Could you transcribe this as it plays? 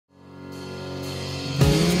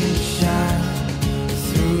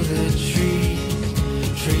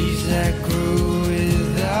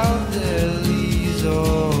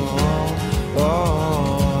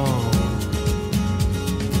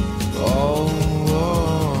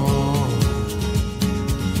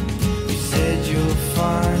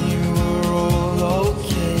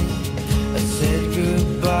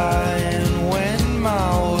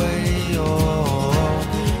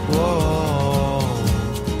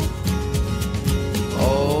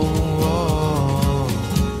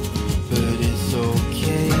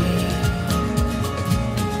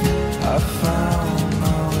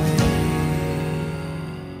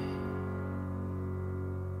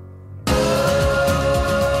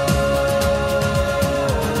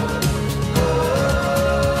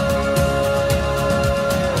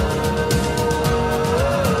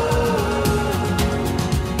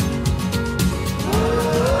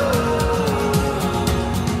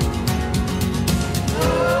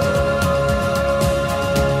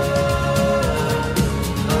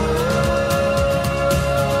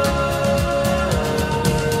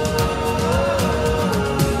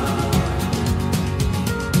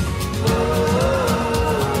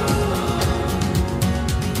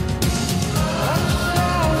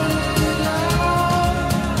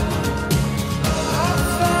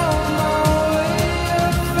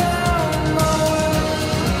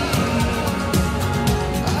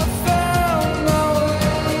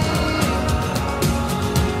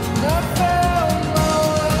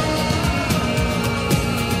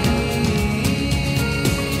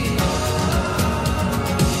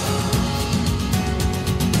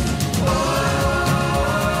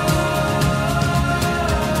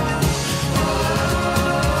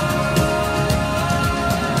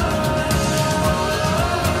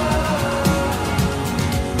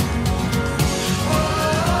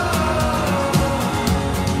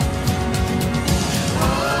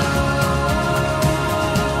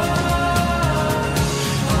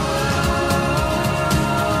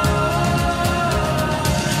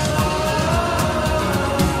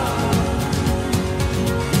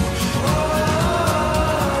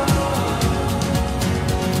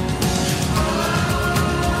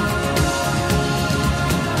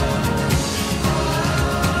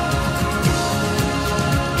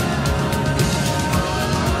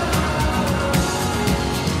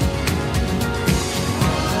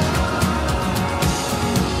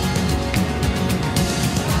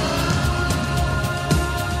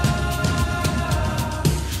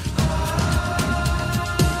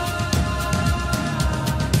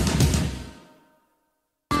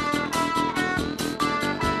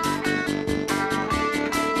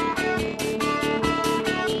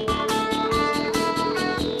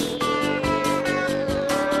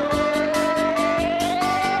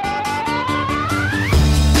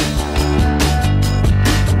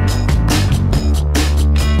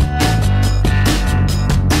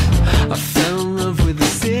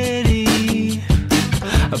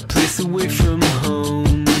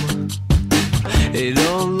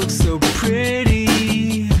so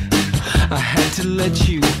pretty, I had to let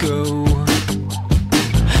you go.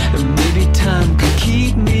 And maybe time could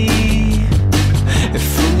keep me, if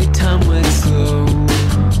only time went slow.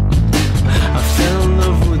 I fell in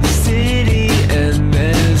love with the city, and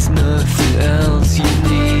there's nothing else you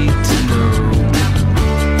need to know.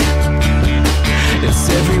 It's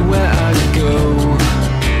everywhere I go,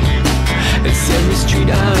 it's every street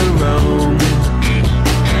I roam.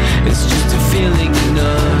 It's just a feeling,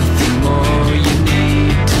 nothing more you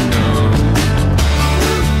need to know.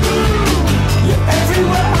 You're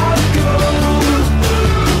everywhere I go,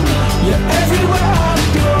 you're everywhere I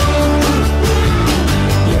go,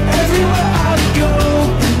 you're everywhere I go,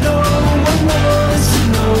 and no one wants to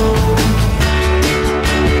know.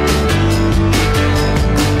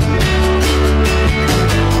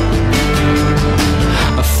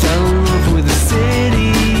 I fell in love with the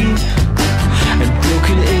city and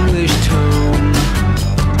broken English tone.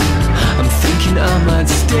 I'm thinking I might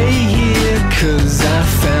stay here, 'cause